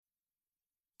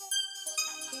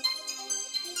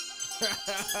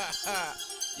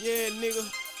Yeah, nigga.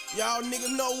 Y'all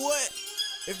niggas know what?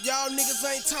 If y'all niggas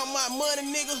ain't talking about money,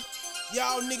 nigga,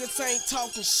 y'all niggas ain't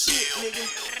talking shit, nigga.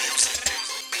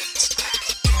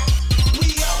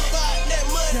 We all about that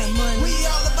money. We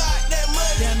all about that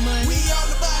money. We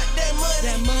all about that money.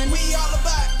 We all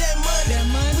about that money. We all about that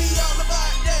money. We all about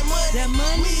that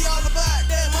money. We all about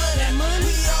that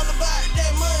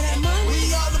money. We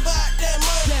all about that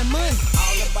money.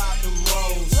 All about them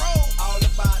rolls. All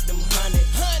about them honey.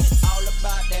 All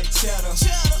about that cheddar.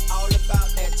 All about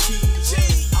that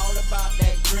cheese. All about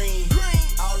that green.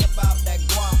 All about that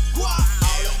guap.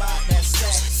 All about that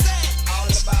sack. All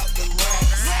about them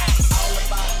racks. All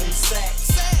about them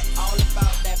sacks. All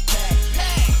about that pack.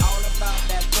 All about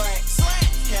that bracks.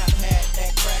 Cap had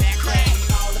that crack.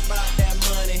 All about that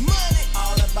money.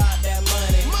 All about that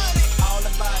money. All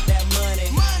about that money.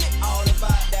 All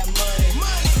about that money.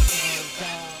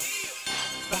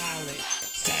 Violet,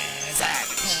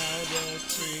 savage, powder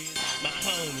trees, my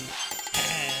homie.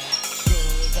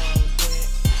 Goes on deck,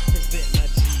 present my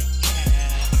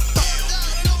G-Cat.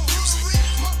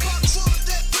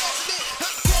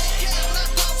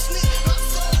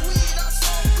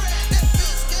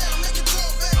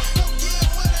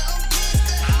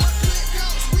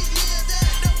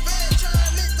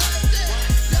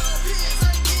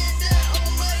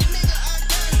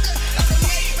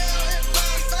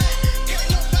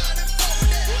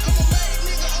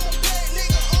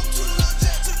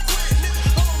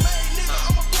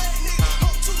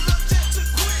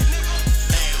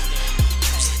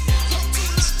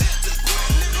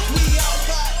 We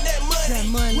all about that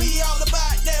money. We all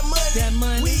about that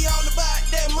money. We all about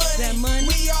that money.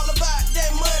 We all about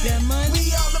that money.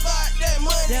 We all about that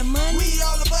money. We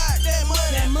all about that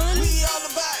money.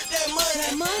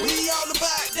 We all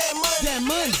about that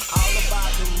money. All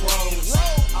about them rolls.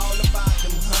 All about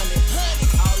them honey.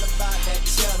 All about that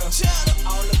cheddar.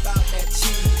 All about that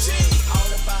cheese.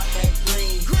 All about that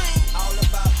green. All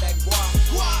about that guap.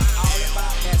 All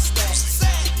about that stack.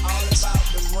 All about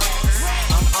them racks.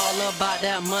 I'm all about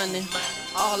that money,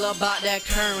 all about that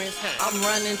currency. I'm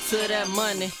running to that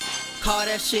money, call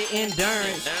that shit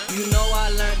endurance. You know I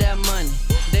learned that money,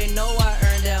 they know I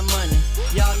earned that money.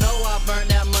 Y'all know I burnt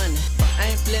that money. I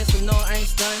ain't flexing, no, I ain't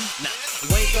stunning.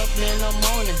 Wake up in the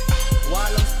morning, while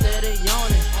I'm steady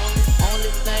yawning. Only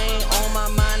thing on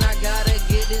my mind, I gotta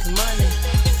get this money.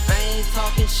 I ain't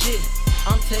talking shit,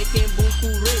 I'm taking buku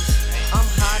risks. I'm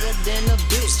hotter than a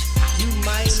bitch, you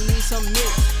might need some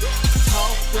mix.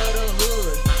 Talk for the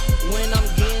hood, when I'm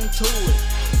getting to it.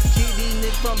 Keep these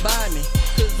niggas from by me,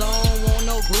 cause I don't want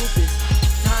no groupies.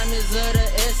 Time is of the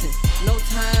essence, no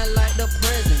time like the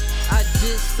present. I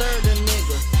just served a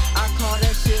nigga, I call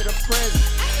that shit a present.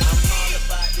 I'm all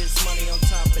about this money, on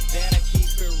top of that I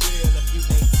keep it real. If you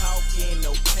ain't talking,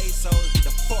 no pesos, get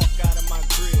the fuck out of my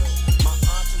grill. My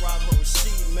entourage was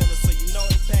sheet metal, so you know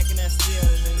they packing that steel.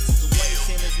 And in this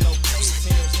situation, there's no place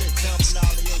in shit, jumping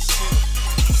all of your shit.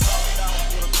 Started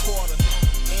off with a quarter,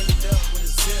 ended up with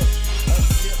a zip. A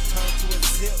zip turned to a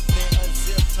zip, then a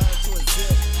zip turned to a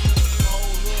zip.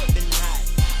 Whole hood been hot,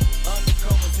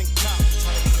 undercovers and cops.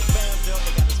 Trying to get the band up,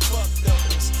 they got us fucked up,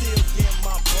 but I'm still getting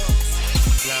my bucks.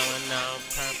 Blowing on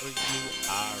purple, you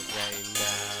already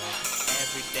know.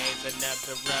 Every day's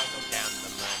another run, go down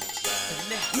the money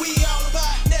road. We all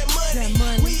about that money.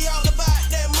 We all about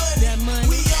that money.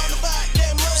 We all about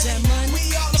that money. We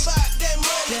all about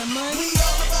that money. We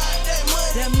all about that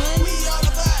money. We all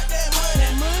about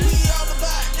that money. We all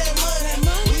about that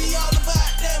money. We all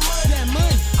about that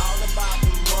money. All about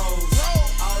them rolls.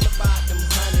 All about them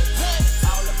honey.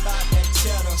 All about that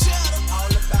cheddar.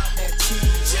 All about that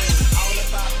cheese. All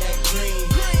about that green.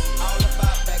 All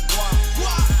about that guap.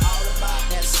 All about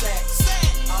that sack.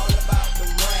 All about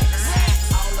them racks.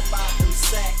 All about them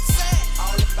sacks.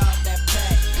 All about that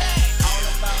pack. All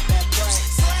about that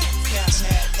bracks. Cap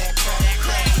had that crack.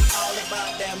 All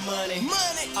about that money.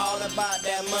 All about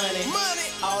that money.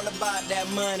 All about that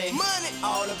money.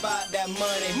 All about that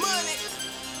money.